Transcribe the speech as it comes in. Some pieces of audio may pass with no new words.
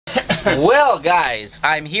Well, guys,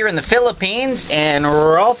 I'm here in the Philippines, and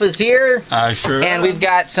Rolf is here. Sure. And we've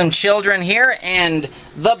got some children here, and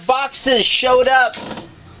the boxes showed up.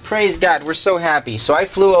 Praise God, we're so happy. So I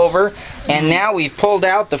flew over, and now we've pulled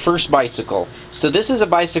out the first bicycle. So this is a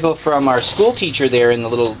bicycle from our school teacher there in the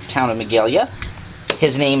little town of Magalia.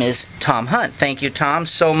 His name is Tom Hunt. Thank you, Tom,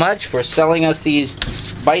 so much for selling us these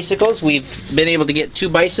bicycles. We've been able to get 2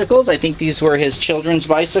 bicycles. I think these were his children's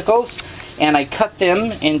bicycles. And I cut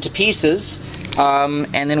them into pieces. And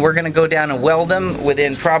then we're going to go down and weld them.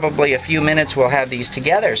 Within probably a few minutes, we'll have these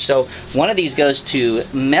together. So one of these goes to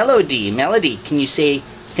Melody. Melody, can you say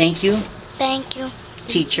thank you? Thank you.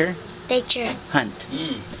 Teacher? Teacher Hunt.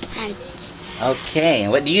 Hunt. Okay,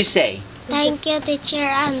 what do you say? Thank you, Teacher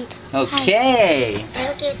Hunt. Okay.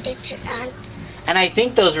 Thank you, Teacher Hunt. And I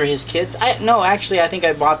think those were his kids. No, actually, I think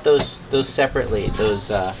I bought those separately,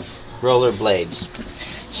 those roller blades.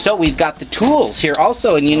 So we've got the tools here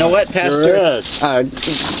also, and you know what, Pastor?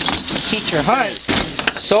 Teacher Hunt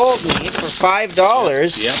sold me for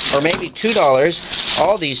 $5, or maybe $2,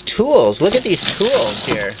 all these tools. Look at these tools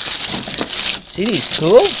here. See these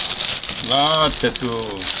tools? Lots of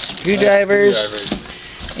tools. Screwdrivers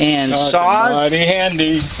and saws. Mighty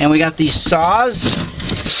handy. And we got these saws.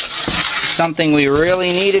 Something we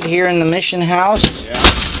really needed here in the mission house.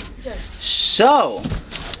 Yeah. So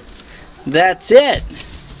that's it.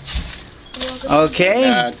 Okay.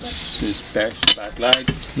 That's the special spotlight.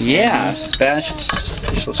 Yeah,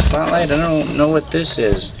 special spotlight. I don't know what this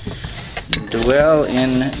is. Dwell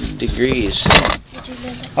in degrees.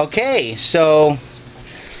 Okay, so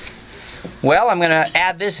well, I'm going to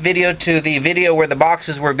add this video to the video where the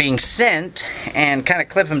boxes were being sent and kind of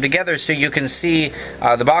clip them together so you can see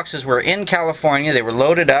the boxes were in California. They were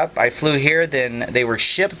loaded up. I flew here, then they were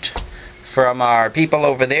shipped from our people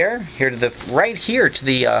over there here to the right here to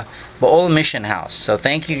the Baola Mission House. So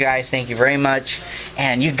thank you guys, thank you very much.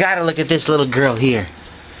 And you got to look at this little girl here.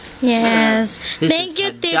 Yes. This Thank is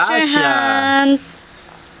you, Teacher Hadasha.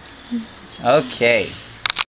 Hunt. Okay.